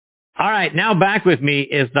All right, now back with me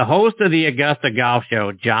is the host of the Augusta Golf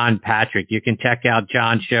Show, John Patrick. You can check out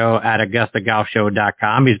John's show at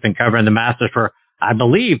AugustaGolfShow.com. He's been covering the Masters for, I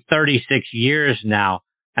believe, 36 years now.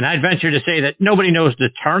 And I'd venture to say that nobody knows the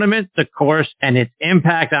tournament, the course, and its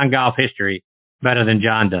impact on golf history better than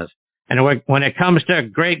John does. And when it comes to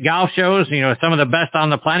great golf shows, you know, some of the best on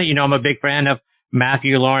the planet, you know, I'm a big fan of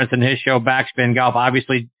Matthew Lawrence and his show, Backspin Golf.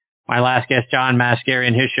 Obviously, my last guest, John Mascari,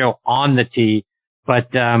 and his show, On the Tee. But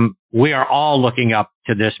we are all looking up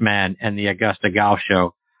to this man and the Augusta Golf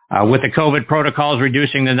Show. With the COVID protocols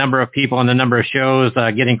reducing the number of people and the number of shows,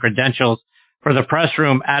 getting credentials for the press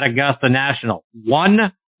room at Augusta National.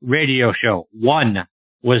 One radio show, one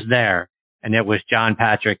was there, and it was John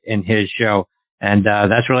Patrick and his show. And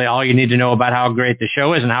that's really all you need to know about how great the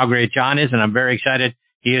show is and how great John is. And I'm very excited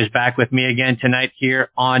he is back with me again tonight here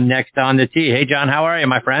on Next on the Tee. Hey, John, how are you,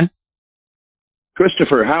 my friend?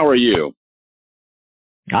 Christopher, how are you?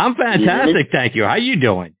 I'm fantastic, thank you. How you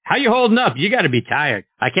doing? How you holding up? You got to be tired.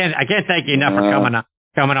 I can't thank you enough for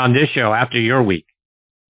coming on this show after your week.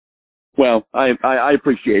 Well, I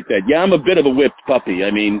appreciate that. Yeah, I'm a bit of a whipped puppy.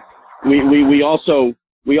 I mean, we also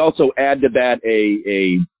add to that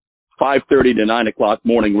a 5:30 to 9 o'clock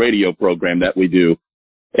morning radio program that we do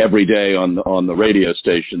every day on the radio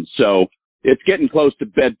station. So it's getting close to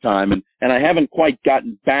bedtime, and I haven't quite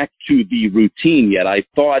gotten back to the routine yet.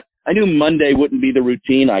 I knew Monday wouldn't be the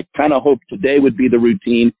routine. I kind of hoped today would be the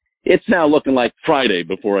routine. It's now looking like Friday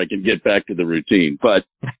before I can get back to the routine. But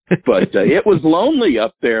it was lonely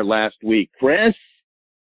up there last week, Chris.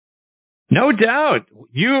 No doubt.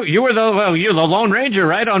 You were the Lone Ranger,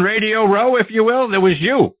 right, on Radio Row, if you will. There was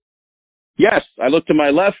you. Yes, I looked to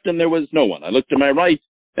my left and there was no one. I looked to my right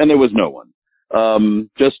and there was no one.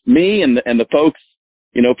 Just me and the folks,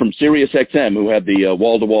 you know, from Sirius XM who had the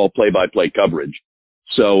wall-to-wall play-by-play coverage.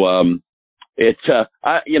 So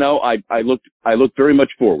I look very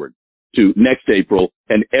much forward to next April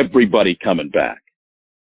and everybody coming back.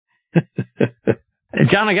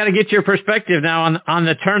 John, I got to get your perspective now on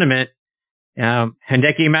the tournament.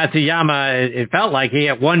 Hideki Matsuyama, it felt like he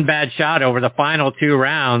had one bad shot over the final two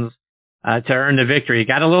rounds to earn the victory.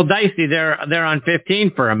 Got a little dicey there on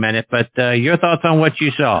 15 for a minute, but your thoughts on what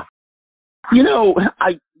you saw? You know,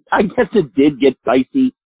 I guess it did get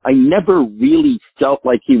dicey. I never really felt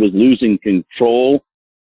like he was losing control.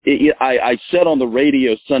 I said on the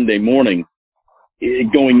radio Sunday morning,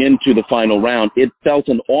 going into the final round, it felt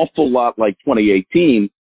an awful lot like 2018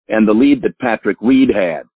 and the lead that Patrick Reed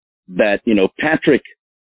had. That, you know, Patrick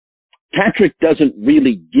doesn't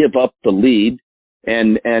really give up the lead,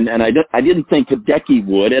 and I didn't think Hideki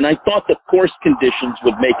would, and I thought the course conditions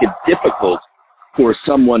would make it difficult for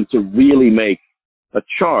someone to really make a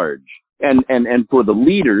charge. And for the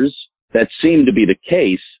leaders, that seemed to be the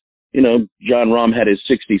case. You know, Jon Rahm had his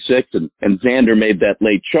 66 and Xander made that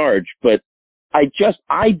late charge. But I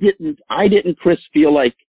didn't, Chris, feel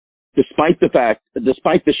like, despite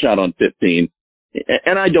the shot on 15,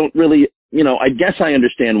 and I don't really, you know, I guess I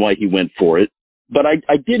understand why he went for it, but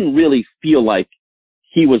I didn't really feel like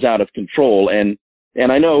he was out of control. And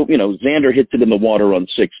I know, you know, Xander hits it in the water on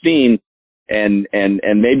 16 and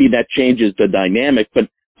maybe that changes the dynamic, but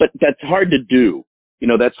that's hard to do. You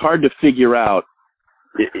know, that's hard to figure out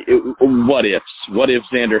what if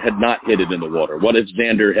Xander had not hit it in the water? What if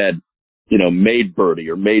Xander had, you know, made birdie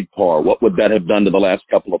or made par? What would that have done to the last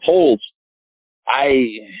couple of holes?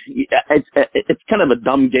 It's kind of a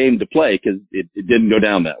dumb game to play because it didn't go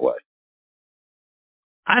down that way.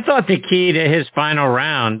 I thought the key to his final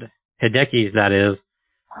round, Hideki's that is,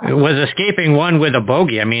 was escaping one with a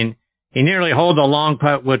bogey. I mean, he nearly holed a long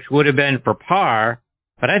putt, which would have been for par.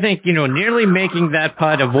 But I think, you know, nearly making that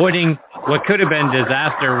putt, avoiding what could have been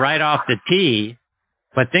disaster right off the tee.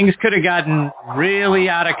 But things could have gotten really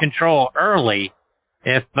out of control early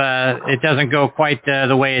if it doesn't go quite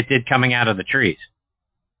the way it did coming out of the trees.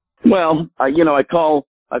 Well, you know, I've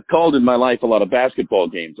called in my life a lot of basketball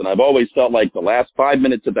games, and I've always felt like the last 5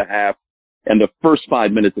 minutes of the half and the first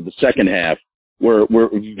 5 minutes of the second half were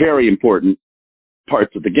very important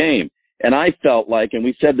parts of the game. And I felt like, and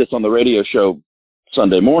we said this on the radio show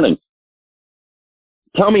Sunday morning,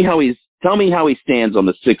 tell me how he stands on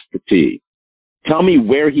the sixth tee. Tell me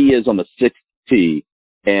where he is on the sixth tee,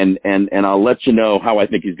 and I'll let you know how I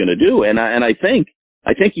think he's going to do. And I think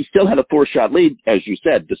he still had a 4-shot lead, as you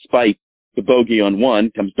said, despite the bogey on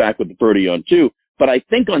 1, comes back with the birdie on 2. But I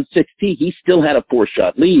think on 6T, he still had a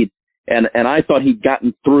 4-shot lead. And I thought he'd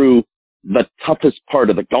gotten through the toughest part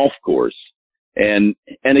of the golf course. And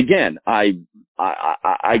again, I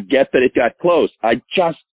get that it got close. I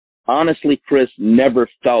just honestly, Chris, never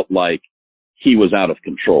felt like he was out of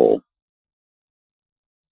control.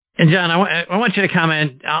 And John, I want you to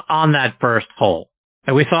comment on that first hole.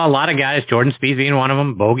 And we saw a lot of guys, Jordan Spieth being one of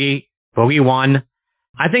them, bogey one.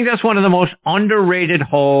 I think that's one of the most underrated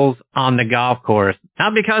holes on the golf course.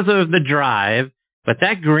 Not because of the drive, but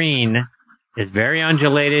that green is very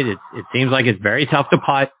undulated. It seems like it's very tough to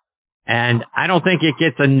putt. And I don't think it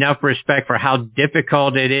gets enough respect for how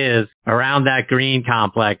difficult it is around that green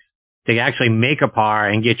complex to actually make a par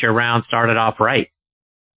and get your round started off right.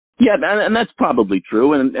 Yeah, and that's probably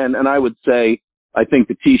true. And I would say I think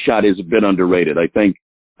the tee shot is a bit underrated. I think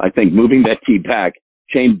moving that tee back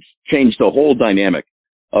changed the whole dynamic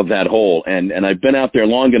of that hole. And I've been out there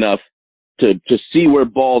long enough to see where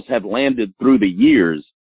balls have landed through the years,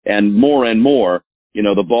 and more,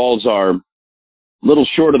 the balls are little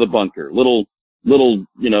short of the bunker, little,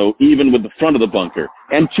 even with the front of the bunker.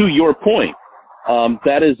 And to your point,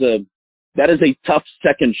 that is a tough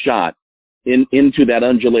second shot into that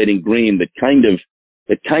undulating green that kind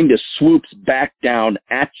of swoops back down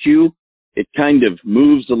at you. It kind of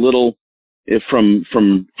moves a little from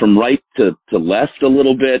right to left a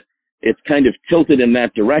little bit. It's kind of tilted in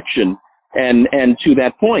that direction. And to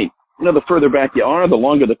that point, the further back you are, the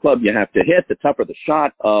longer the club you have to hit, the tougher the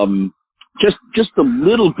shot. Just a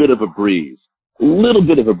little bit of a breeze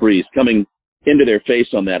coming into their face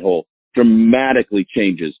on that hole dramatically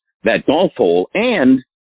changes that golf hole. And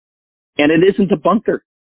it isn't a bunker.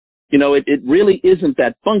 It really isn't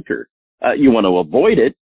that bunker. You want to avoid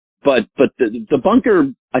it, but the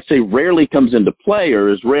bunker, I say, rarely comes into play,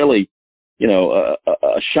 or is rarely, a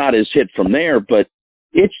shot is hit from there, but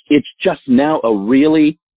it's just now a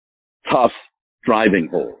really tough driving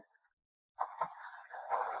hole.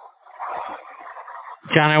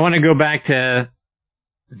 John, I want to go back to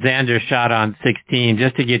Xander's shot on 16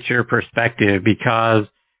 just to get your perspective, because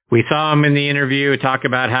we saw him in the interview talk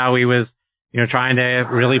about how he was, trying to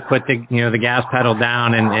really put the gas pedal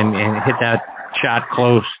down and hit that shot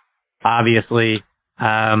close, obviously.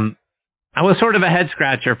 I was sort of a head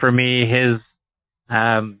scratcher for me, his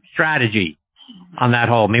strategy on that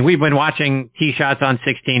hole. I mean, we've been watching tee shots on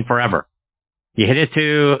 16 forever. You hit it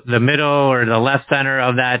to the middle or the left center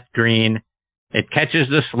of that green. It catches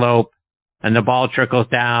the slope and the ball trickles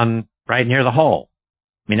down right near the hole.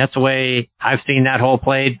 I mean, that's the way I've seen that hole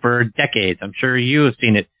played for decades. I'm sure you have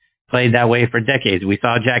seen it played that way for decades. We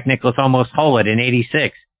saw Jack Nicklaus almost hole it in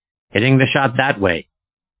 86, hitting the shot that way.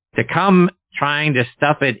 To come trying to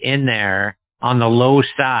stuff it in there on the low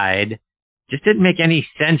side just didn't make any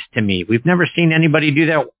sense to me. We've never seen anybody do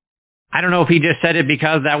that. I don't know if he just said it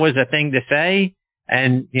because that was a thing to say.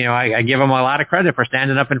 And, I give him a lot of credit for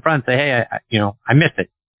standing up in front and say, hey, I missed it.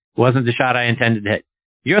 It wasn't the shot I intended to hit.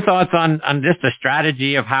 Your thoughts on just the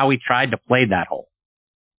strategy of how he tried to play that hole?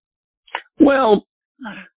 Well,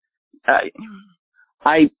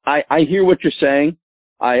 I hear what you're saying.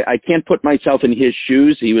 I can't put myself in his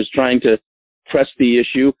shoes. He was trying to press the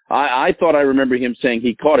issue. I thought I remember him saying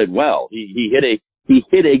he caught it well. He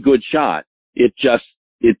hit a good shot. It just,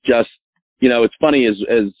 it's funny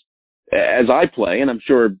as I play, and I'm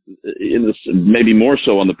sure in this, maybe more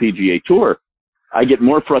so on the PGA Tour, I get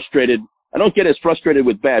more frustrated. I don't get as frustrated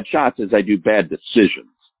with bad shots as I do bad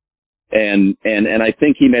decisions. And I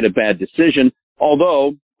think he made a bad decision,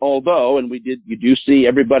 although, and you do see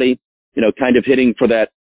everybody, kind of hitting for that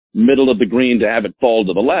middle of the green to have it fall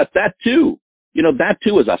to the left. That too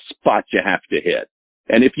is a spot you have to hit.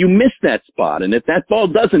 And if you miss that spot, and if that ball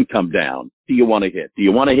doesn't come down, do you want to hit? Do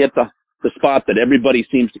you want to hit the spot that everybody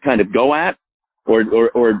seems to kind of go at? Or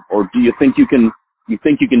do you think you can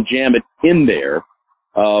jam it in there?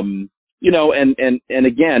 And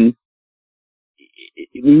again,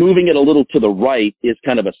 moving it a little to the right is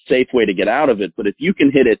kind of a safe way to get out of it. But if you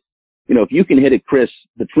can hit it, Chris,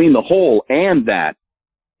 between the hole and that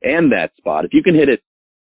spot, if you can hit it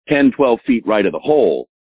 10, 12 feet right of the hole,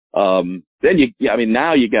 then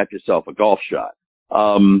now you got yourself a golf shot.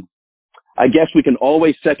 I guess we can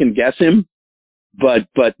always second guess him, but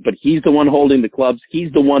he's the one holding the clubs.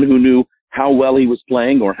 He's the one who knew how well he was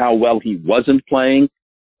playing or how well he wasn't playing.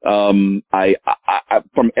 I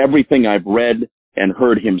from everything I've read and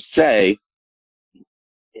heard him say,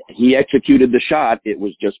 he executed the shot. It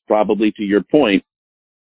was just probably, to your point,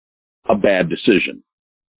 a bad decision.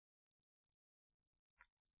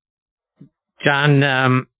 John,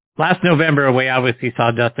 last November, we obviously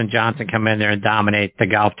saw Dustin Johnson come in there and dominate the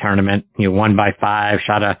golf tournament. He won by 5,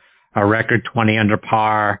 shot a record 20 under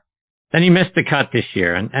par. Then he missed the cut this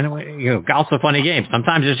year. And golf's a funny game.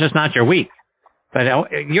 Sometimes it's just not your week. But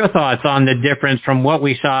your thoughts on the difference from what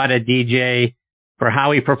we saw at DJ for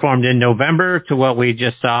how he performed in November to what we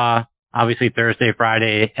just saw, obviously Thursday,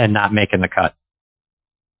 Friday, and not making the cut?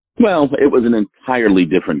 Well, it was an entirely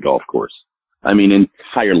different golf course. I mean,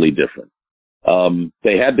 entirely different.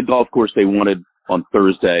 They had the golf course they wanted on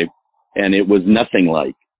Thursday, and it was nothing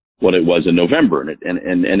like what it was in November. And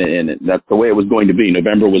that's the way it was going to be.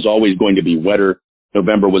 November was always going to be wetter.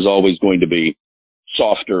 November was always going to be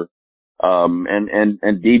softer.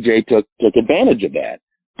 And DJ took advantage of that.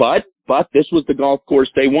 But this was the golf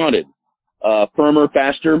course they wanted. Firmer,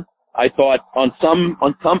 faster. I thought on some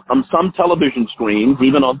television screens,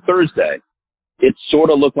 even on Thursday, it sort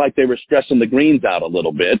of looked like they were stressing the greens out a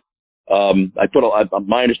little bit.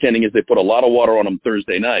 My understanding is they put a lot of water on them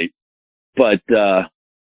Thursday night, but I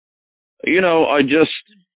just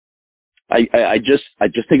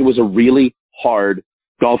think it was a really hard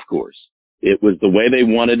golf course. It was the way they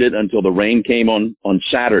wanted it until the rain came on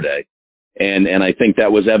Saturday, and I think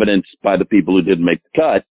that was evidenced by the people who didn't make the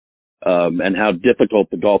cut. And how difficult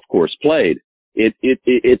the golf course played.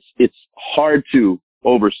 It's hard to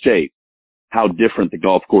overstate how different the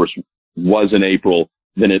golf course was in April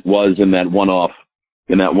than it was in that one-off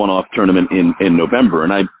tournament in November.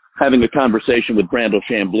 And I'm having a conversation with Brandel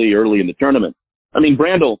Chambly early in the tournament. I mean,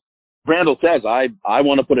 Brandel says, I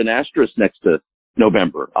want to put an asterisk next to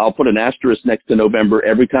November. I'll put an asterisk next to November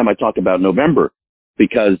every time I talk about November,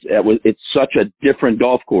 because it's such a different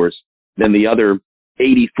golf course than the other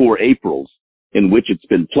 84 Aprils in which it's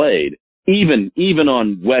been played, even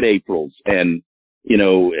on wet Aprils and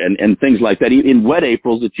things like that. In wet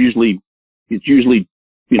Aprils, it's usually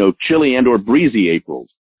chilly and or breezy Aprils.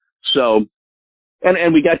 So,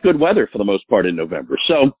 and we got good weather for the most part in November.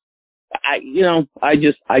 So I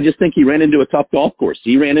just think he ran into a tough golf course.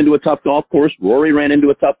 He ran into a tough golf course. Rory ran into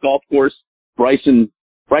a tough golf course. Bryson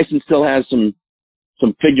still has some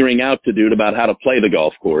figuring out to do about how to play the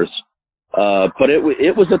golf course. But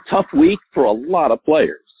it was a tough week for a lot of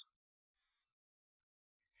players.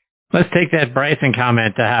 Let's take that Bryson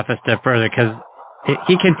comment a half a step further, because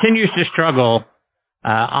he continues to struggle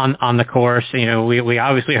on the course. We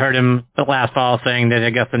obviously heard him the last fall saying that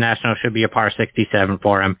Augusta National should be a par 67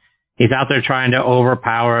 for him. He's out there trying to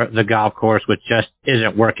overpower the golf course, which just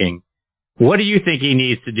isn't working. What do you think he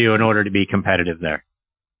needs to do in order to be competitive there?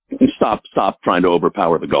 Stop trying to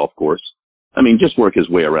overpower the golf course. I mean, just work his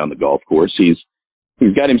way around the golf course. He's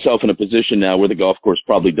got himself in a position now where the golf course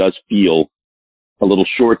probably does feel a little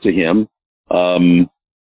short to him.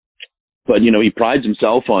 But he prides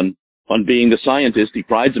himself on being the scientist. He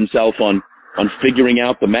prides himself on figuring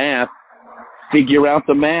out the math. Figure out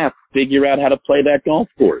the math. Figure out how to play that golf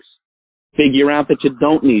course. Figure out that you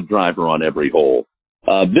don't need driver on every hole.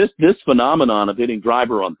 This phenomenon of hitting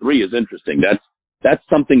driver on 3 is interesting. That's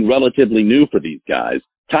something relatively new for these guys.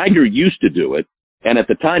 Tiger used to do it, and at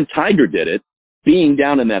the time Tiger did it, being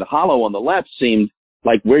down in that hollow on the left seemed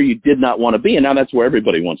like where you did not want to be, and now that's where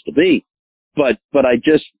everybody wants to be. But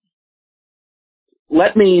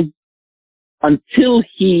until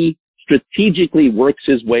he strategically works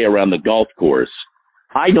his way around the golf course,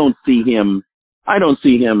 I don't see him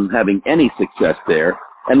having any success there.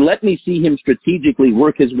 And let me see him strategically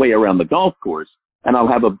work his way around the golf course, and I'll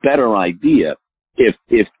have a better idea if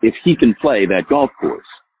he can play that golf course.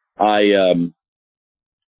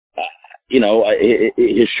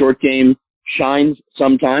 His short game shines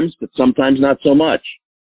sometimes, but sometimes not so much.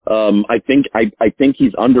 I think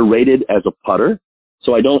he's underrated as a putter.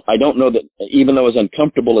 So I don't know that, even though as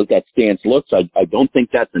uncomfortable as that stance looks, I don't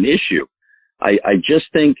think that's an issue. I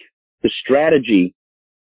just think the strategy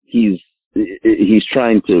he's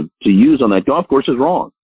trying to use on that golf course is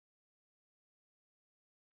wrong.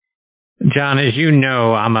 John, as you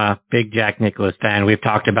know, I'm a big Jack Nicklaus fan. We've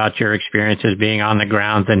talked about your experiences being on the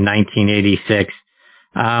grounds in 1986.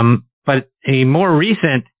 But a more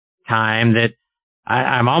recent time that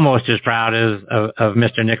I'm almost as proud of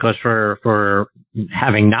Mr. Nicklaus for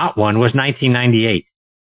having not won was 1998.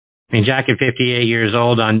 I mean, Jack at 58 years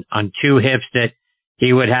old on 2 hips that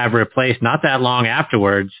he would have replaced not that long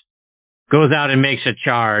afterwards, goes out and makes a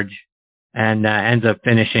charge and ends up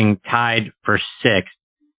finishing tied for 6th.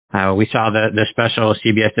 We saw the special,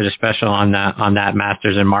 CBS did a special on that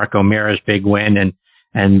Masters and Mark O'Meara's big win and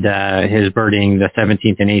his birdieing the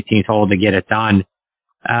 17th and 18th hole to get it done.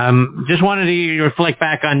 Just wanted to reflect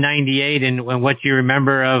back on 98 and what you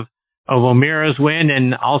remember of O'Meara's win,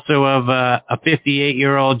 and also of a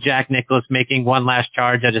 58-year-old Jack Nicklaus making one last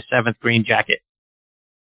charge at his 7th green jacket.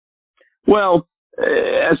 Well,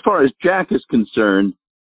 as far as Jack is concerned,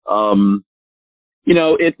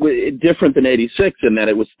 it was different than 86 in that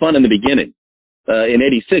it was fun in the beginning. In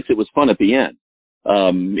 86, it was fun at the end.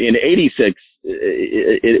 In 86,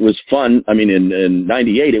 it was fun. I mean, in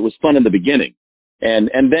 98, it was fun in the beginning. And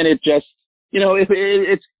then it just,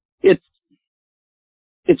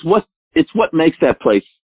 it's what makes that place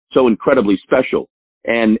so incredibly special.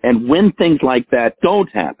 And when things like that don't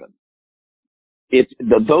happen,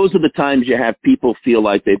 those are the times you have people feel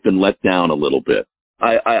like they've been let down a little bit.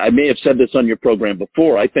 I may have said this on your program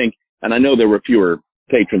before. I think, and I know there were fewer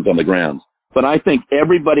patrons on the grounds, but I think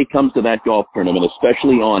everybody comes to that golf tournament,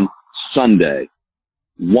 especially on Sunday,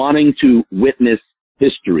 wanting to witness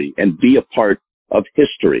history and be a part of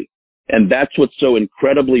history. And that's what's so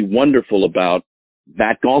incredibly wonderful about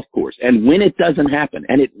that golf course. And when it doesn't happen,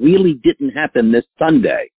 and it really didn't happen this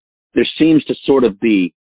Sunday, there seems to sort of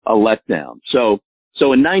be a letdown. So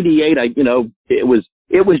in '98, it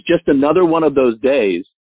was just another one of those days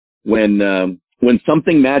when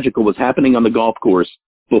something magical was happening on the golf course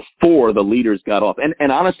before the leaders got off.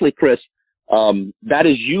 And honestly, Chris, that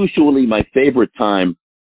is usually my favorite time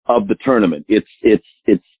of the tournament. It's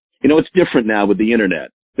different now with the internet.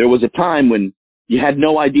 There was a time when you had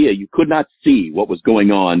no idea. You could not see what was going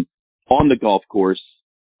on the golf course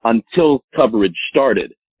until coverage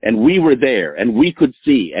started. And we were there, and we could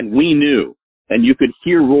see, and we knew, and you could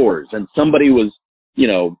hear roars, and somebody was,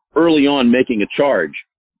 early on making a charge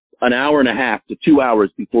an hour and a half to 2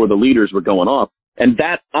 hours before the leaders were going off. And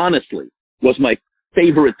that, honestly, was my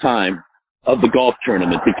favorite time of the golf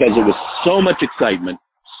tournament because it was so much excitement,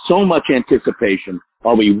 so much anticipation.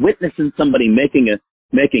 Are we witnessing somebody making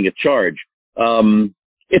a charge?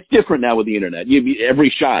 It's different now with the internet.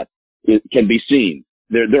 Every shot can be seen.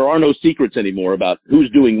 There are no secrets anymore about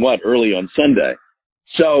who's doing what early on Sunday.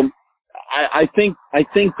 So I think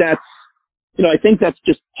that's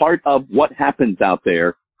just part of what happens out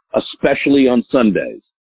there, especially on Sundays.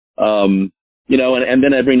 And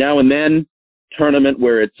then every now and then tournament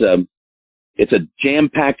where it's a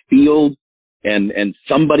jam-packed field and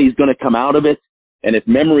somebody's going to come out of it. And if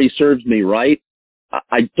memory serves me right,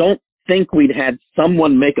 I don't think we'd had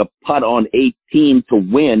someone make a putt on 18 to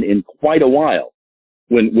win in quite a while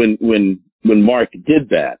when Mark did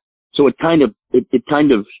that. So it kind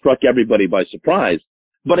of struck everybody by surprise.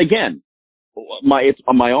 But again, it's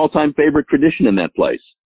my all-time favorite tradition in that place.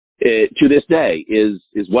 To this day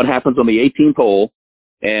is what happens on the 18th hole,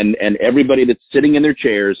 and everybody that's sitting in their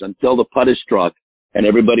chairs until the putt is struck, and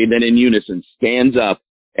everybody then in unison stands up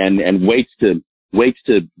and waits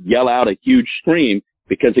to yell out a huge scream,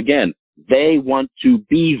 because again, they want to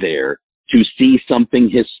be there to see something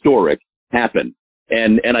historic happen.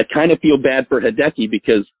 And I kind of feel bad for Hideki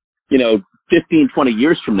because, 15, 20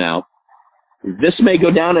 years from now, this may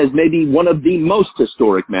go down as maybe one of the most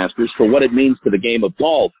historic Masters for what it means to the game of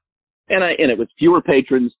golf. And it was fewer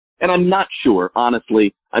patrons, and I'm not sure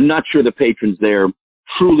the patrons there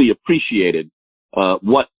truly appreciated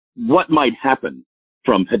what might happen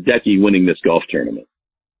from Hideki winning this golf tournament.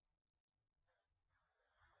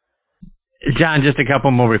 John, just a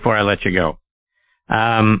couple more before I let you go.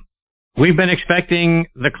 We've been expecting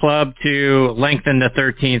the club to lengthen the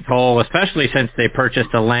 13th hole, especially since they purchased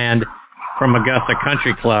the land from Augusta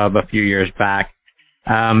Country Club a few years back.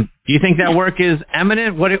 Do you think that work is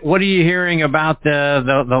imminent? What are you hearing about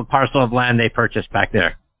the parcel of land they purchased back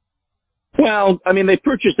there? Well, I mean, they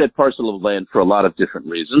purchased that parcel of land for a lot of different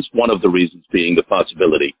reasons. One of the reasons being the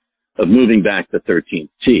possibility of moving back the 13th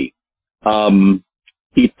tee.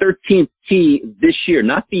 The 13th tee this year,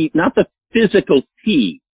 not the physical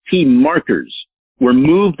tee markers were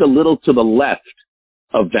moved a little to the left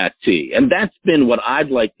of that tee. And that's been what I'd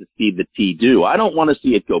like to see the tee do. I don't want to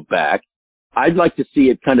see it go back. I'd like to see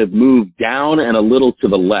it kind of move down and a little to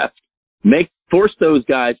the left. Force those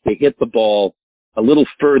guys to hit the ball a little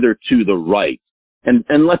further to the right. And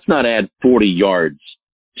let's not add 40 yards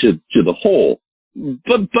to the hole.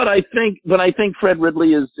 But I think Fred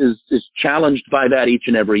Ridley is challenged by that each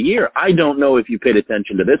and every year. I don't know if you paid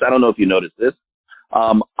attention to this. I don't know if you noticed this.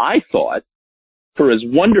 I thought, for as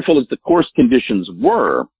wonderful as the course conditions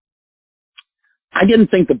were, I didn't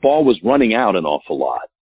think the ball was running out an awful lot.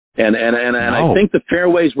 And I think the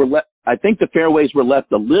fairways were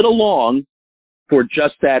left a little long for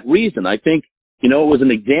just that reason. I think, it was an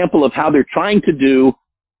example of how they're trying to do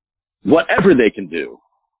whatever they can do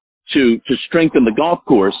to strengthen the golf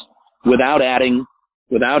course without adding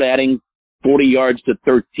 40 yards to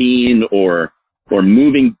 13 or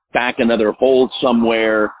moving back another hole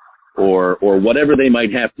somewhere or whatever they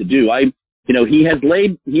might have to do. He has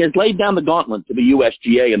laid down the gauntlet to the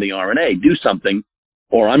USGA and the R&A. Do something,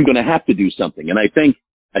 or I'm going to have to do something. And I think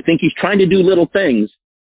he's trying to do little things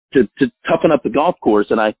to toughen up the golf course.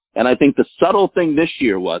 And I think the subtle thing this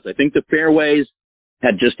year was, I think the fairways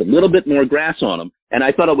had just a little bit more grass on them. And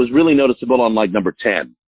I thought it was really noticeable on like number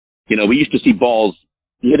 10. We used to see balls,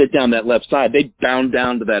 you hit it down that left side, they'd bound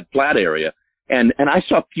down to that flat area. And I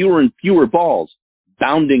saw fewer and fewer balls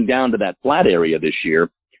bounding down to that flat area this year.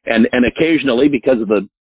 And occasionally, because of the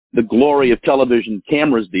glory of television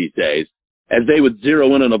cameras these days, as they would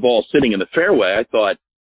zero in on a ball sitting in the fairway, I thought,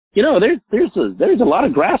 there's a lot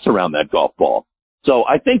of grass around that golf ball. So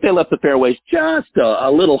I think they left the fairways just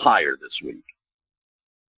a little higher this week.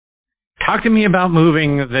 Talk to me about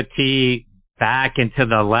moving the tee back and to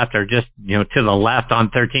the left, or just, to the left on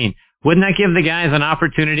 13. Wouldn't that give the guys an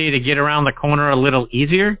opportunity to get around the corner a little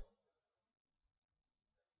easier?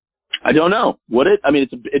 I don't know. Would it? I mean,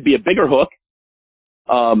 it'd be a bigger hook.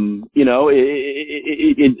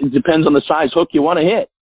 It depends on the size hook you want to hit.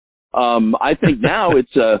 I think now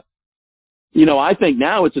it's a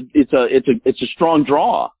strong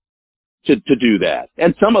draw to do that.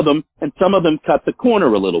 And some of them cut the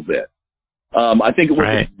corner a little bit. I think it was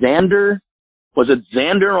right. Xander. Was it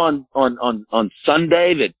Xander on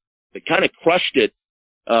Sunday that kind of crushed it,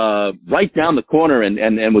 right down the corner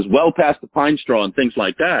and was well past the pine straw and things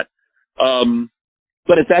like that.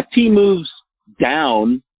 But if that tee moves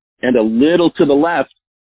down and a little to the left,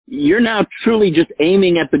 you're now truly just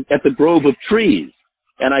aiming at the grove of trees.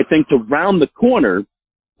 And I think to round the corner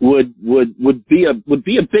would be a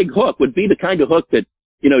big hook, would be the kind of hook that,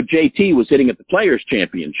 JT was hitting at the Players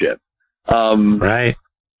Championship. Right.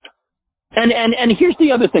 And here's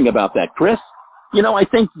the other thing about that, Chris. I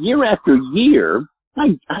think year after year,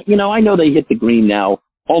 I know they hit the green now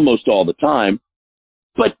almost all the time,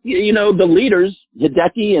 but, the leaders,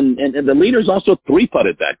 Hideki and the leaders also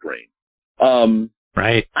three-putted that green.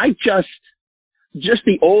 Right. I just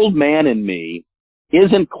the old man in me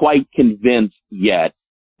isn't quite convinced yet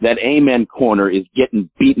that Amen Corner is getting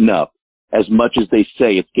beaten up as much as they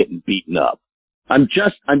say it's getting beaten up. I'm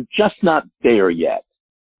just not there yet.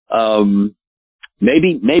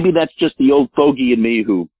 Maybe that's just the old fogey in me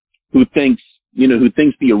who thinks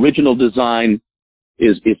the original design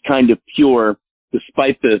is kind of pure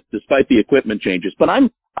despite the equipment changes. But I'm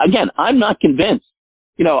not convinced.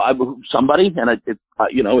 It's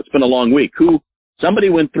been a long week. Somebody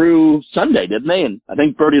went through Sunday, didn't they? And I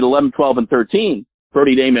think birdied 11, 12, and 13,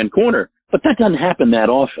 birdied Amen Corner. But that doesn't happen that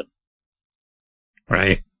often.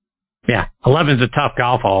 Right. Yeah. 11's a tough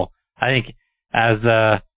golf hole. I think as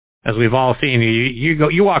we've all seen,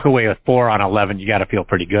 you walk away with 4 on 11, you got to feel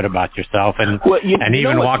pretty good about yourself, and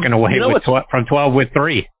even walking away from 12 with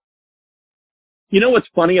 3. You know what's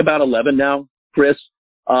funny about 11 now, Chris?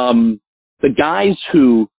 The guys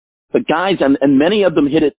and many of them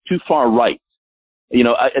hit it too far right.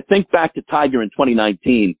 I think back to Tiger in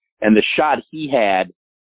 2019 and the shot he had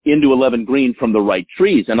into 11 green from the right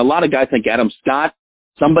trees. And a lot of guys think Adam Scott,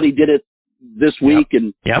 somebody did it this week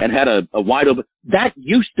and had a wide open. That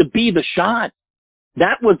used to be the shot.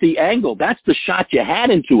 That was the angle. That's the shot you had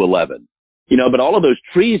into 11. But all of those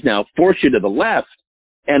trees now force you to the left.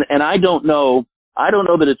 And I don't know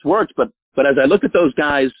that it's worked, but as I look at those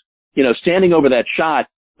guys, standing over that shot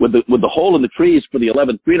with the hole in the trees for the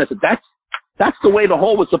 11th green, I said, that's the way the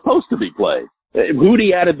hole was supposed to be played.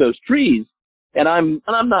 Rudy added those trees, and I'm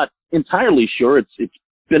not entirely sure it's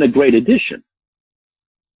been a great addition.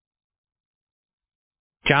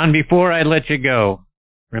 John, before I let you go,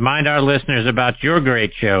 remind our listeners about your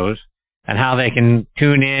great shows and how they can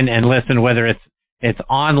tune in and listen, whether it's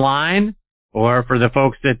online or for the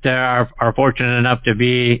folks that are fortunate enough to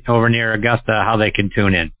be over near Augusta, how they can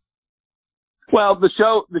tune in. Well, the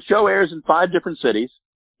show airs in 5 different cities,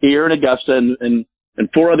 here in Augusta and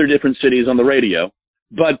 4 other different cities on the radio.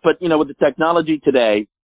 But with the technology today,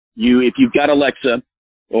 if you've got Alexa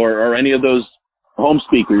or any of those home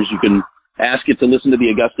speakers, you can ask it to listen to the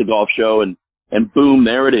Augusta Golf Show and boom,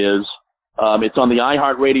 there it is. It's on the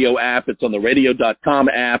iHeartRadio app. It's on the radio.com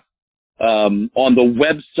app. On the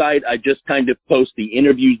website, I just kind of post the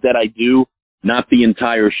interviews that I do, not the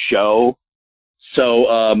entire show. So,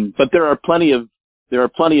 but there are plenty of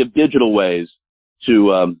digital ways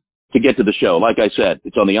to get to the show. Like I said,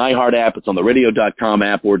 it's on the iHeart app, it's on the radio.com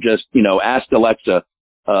app, or just, ask Alexa,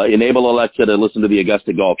 enable Alexa to listen to the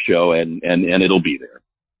Augusta Golf Show and it'll be there.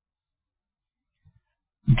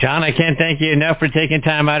 John, I can't thank you enough for taking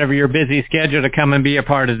time out of your busy schedule to come and be a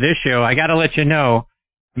part of this show. I got to let you know,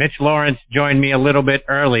 Mitch Lawrence joined me a little bit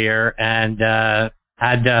earlier and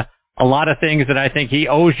had a lot of things that I think he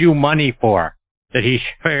owes you money for, that he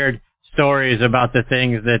shared stories about the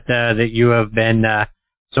things that you have been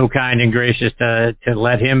so kind and gracious to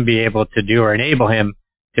let him be able to do, or enable him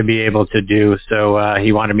to be able to do. So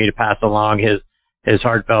he wanted me to pass along his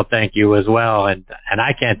heartfelt thank you as well. And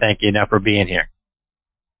I can't thank you enough for being here.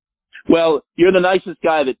 Well, you're the nicest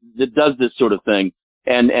guy that does this sort of thing.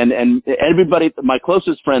 And everybody, my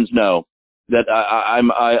closest friends know that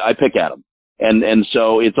I pick at him. And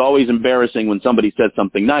so it's always embarrassing when somebody says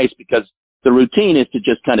something nice, because the routine is to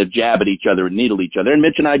just kind of jab at each other and needle each other. And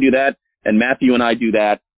Mitch and I do that, and Matthew and I do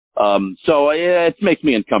that. So it makes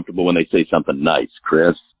me uncomfortable when they say something nice,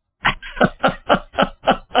 Chris.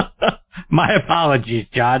 My apologies,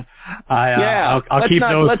 John. I'll keep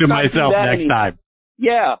those to myself next time.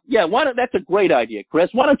 Yeah. That's a great idea, Chris.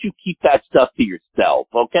 Why don't you keep that stuff to yourself,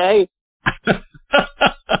 okay?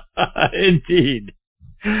 Indeed.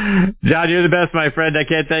 John, you're the best, my friend. I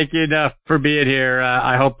can't thank you enough for being here.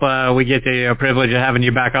 I hope we get the privilege of having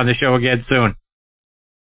you back on the show again soon.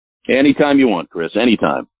 Anytime you want, Chris.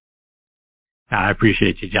 Anytime. I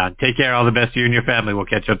appreciate you, John. Take care. All the best to you and your family. We'll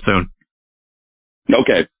catch up soon.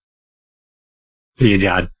 Okay. See you,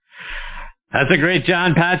 John. That's a great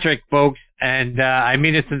John Patrick, folks. And I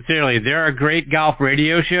mean it sincerely. There are great golf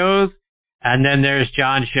radio shows, and then there's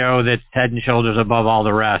John's show that's head and shoulders above all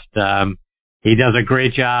the rest. He does a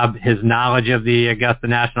great job. His knowledge of the Augusta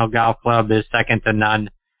National Golf Club is second to none.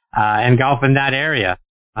 And golf in that area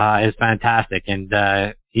is fantastic. And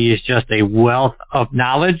he is just a wealth of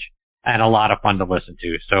knowledge and a lot of fun to listen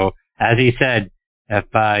to. So, as he said, if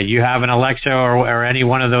you have an Alexa or any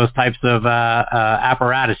one of those types of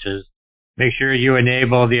apparatuses, make sure you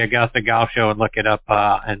enable the Augusta Golf Show and look it up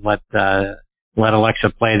and let Alexa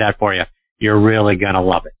play that for you. You're really going to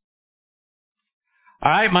love it. All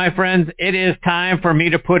right, my friends, it is time for me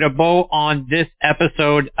to put a bow on this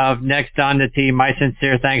episode of Next on the Tee. My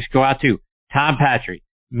sincere thanks go out to Tom Patrick,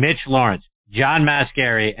 Mitch Lawrence, John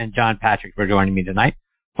Mascari, and John Patrick for joining me tonight.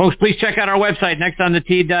 Folks, please check out our website,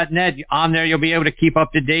 nextonthetee.net. On there, you'll be able to keep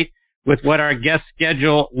up to date with what our guest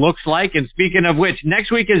schedule looks like. And speaking of which,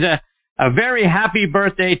 next week is a very happy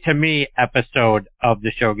birthday to me episode of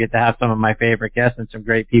the show. Get to have some of my favorite guests and some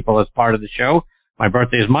great people as part of the show. My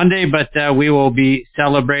birthday is Monday, but we will be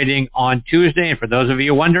celebrating on Tuesday. And for those of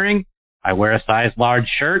you wondering, I wear a size large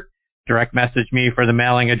shirt. Direct message me for the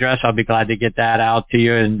mailing address. I'll be glad to get that out to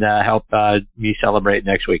you and help me celebrate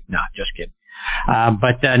next week. Nah, just kidding.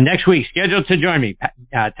 But next week, scheduled to join me,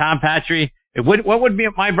 Tom Patry. What would be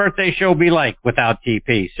my birthday show be like without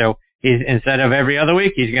TP? So instead of every other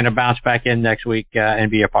week, he's going to bounce back in next week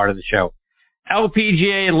and be a part of the show.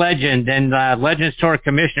 LPGA legend and Legends Tour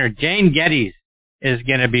Commissioner Jane Geddes is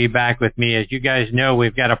going to be back with me. As you guys know,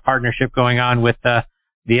 we've got a partnership going on with the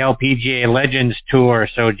LPGA Legends Tour.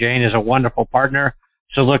 So Jane is a wonderful partner.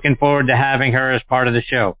 So looking forward to having her as part of the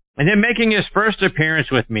show. And then making his first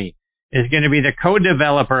appearance with me is going to be the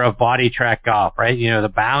co-developer of Body Track Golf, right? You know, the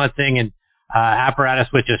balancing and apparatus,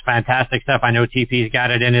 which is fantastic stuff. I know TP's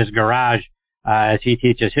got it in his garage as he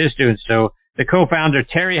teaches his students. So the co-founder,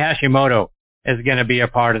 Terry Hashimoto, is going to be a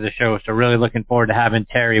part of the show. So really looking forward to having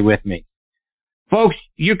Terry with me. Folks,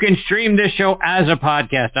 you can stream this show as a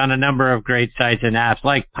podcast on a number of great sites and apps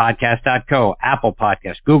like podcast.co, Apple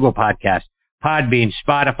Podcasts, Google Podcasts, Podbean,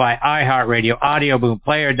 Spotify, iHeartRadio, Audio Boom,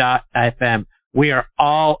 Player.fm. We are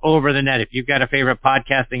all over the net. If you've got a favorite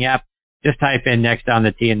podcasting app, just type in Next on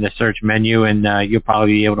the Tee in the search menu and you'll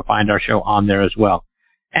probably be able to find our show on there as well.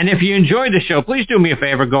 And if you enjoyed the show, please do me a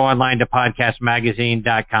favor, go online to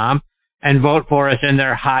podcastmagazine.com and vote for us in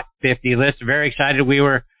their Hot 50 list. Very excited. We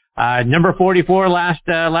were number 44 last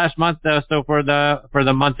month. So for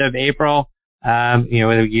the month of April,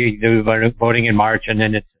 you voting in March and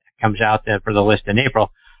then it comes out for the list in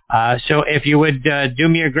April. So if you would do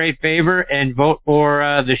me a great favor and vote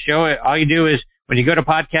for the show, all you do is when you go to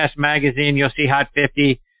Podcast Magazine, you'll see Hot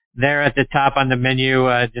 50 there at the top on the menu.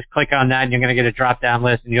 Just click on that and you're going to get a drop down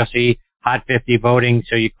list and you'll see Hot 50 voting.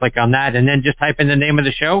 So you click on that and then just type in the name of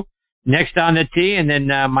the show, Next on the Tee, and then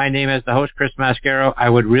my name as the host, Chris Mascaro. I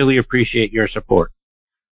would really appreciate your support.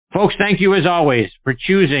 Folks, thank you as always for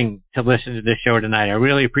choosing to listen to this show tonight. I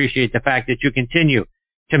really appreciate the fact that you continue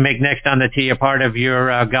to make Next on the Tee a part of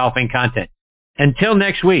your golfing content. Until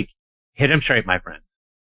next week, hit 'em straight, my friend.